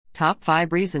Top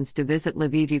 5 Reasons to Visit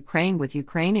Lviv, Ukraine with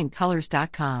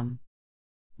UkraineInColors.com.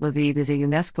 Lviv is a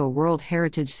UNESCO World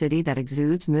Heritage City that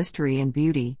exudes mystery and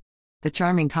beauty. The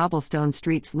charming cobblestone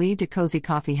streets lead to cozy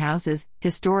coffee houses,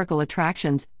 historical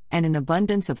attractions, and an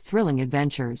abundance of thrilling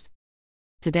adventures.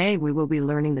 Today we will be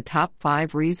learning the top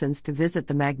 5 reasons to visit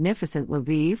the magnificent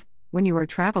Lviv when you are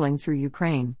traveling through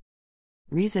Ukraine.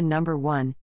 Reason number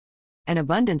 1. An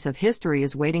abundance of history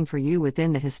is waiting for you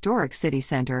within the historic city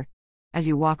center. As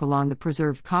you walk along the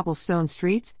preserved cobblestone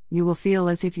streets, you will feel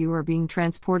as if you are being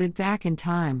transported back in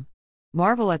time.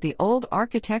 Marvel at the old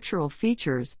architectural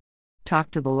features.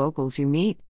 Talk to the locals you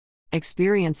meet.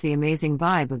 Experience the amazing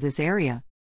vibe of this area.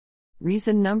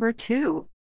 Reason number 2.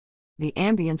 The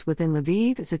ambience within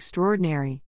Lviv is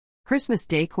extraordinary. Christmas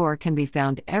decor can be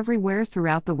found everywhere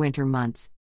throughout the winter months.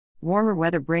 Warmer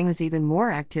weather brings even more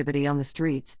activity on the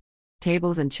streets.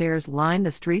 Tables and chairs line the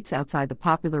streets outside the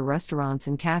popular restaurants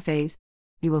and cafes.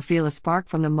 You will feel a spark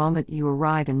from the moment you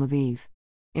arrive in Lviv.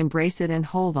 Embrace it and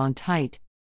hold on tight.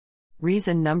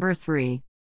 Reason number 3.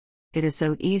 It is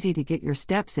so easy to get your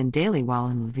steps in daily while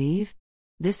in Lviv.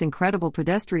 This incredible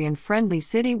pedestrian-friendly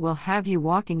city will have you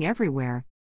walking everywhere.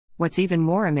 What's even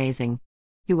more amazing,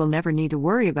 you will never need to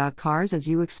worry about cars as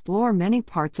you explore many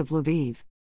parts of Lviv.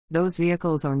 Those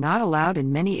vehicles are not allowed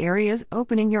in many areas,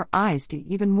 opening your eyes to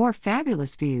even more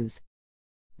fabulous views.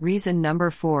 Reason number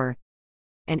 4.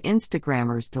 An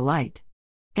Instagrammer's delight.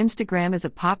 Instagram is a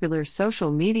popular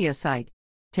social media site.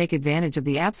 Take advantage of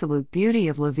the absolute beauty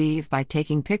of Lviv by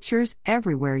taking pictures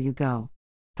everywhere you go.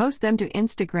 Post them to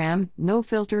Instagram, no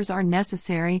filters are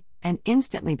necessary, and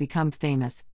instantly become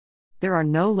famous. There are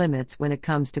no limits when it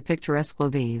comes to picturesque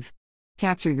Lviv.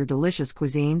 Capture your delicious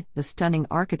cuisine, the stunning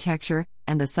architecture,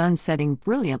 and the sun setting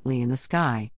brilliantly in the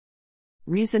sky.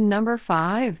 Reason number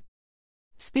 5.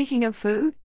 Speaking of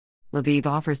food, Lviv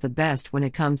offers the best when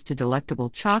it comes to delectable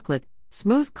chocolate,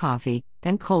 smooth coffee,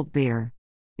 and cold beer.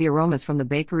 The aromas from the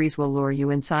bakeries will lure you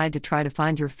inside to try to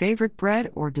find your favorite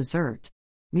bread or dessert.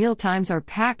 Meal times are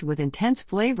packed with intense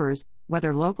flavors,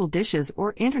 whether local dishes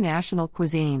or international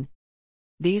cuisine.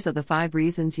 These are the 5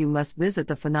 reasons you must visit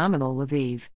the phenomenal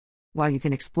Lviv. While you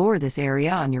can explore this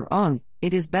area on your own,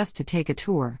 it is best to take a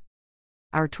tour.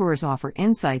 Our tours offer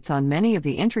insights on many of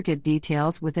the intricate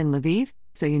details within Lviv,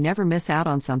 so you never miss out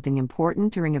on something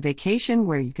important during a vacation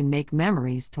where you can make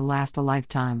memories to last a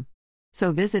lifetime.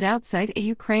 So visit outside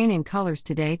Ukraine in Colors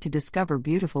today to discover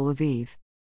beautiful Lviv.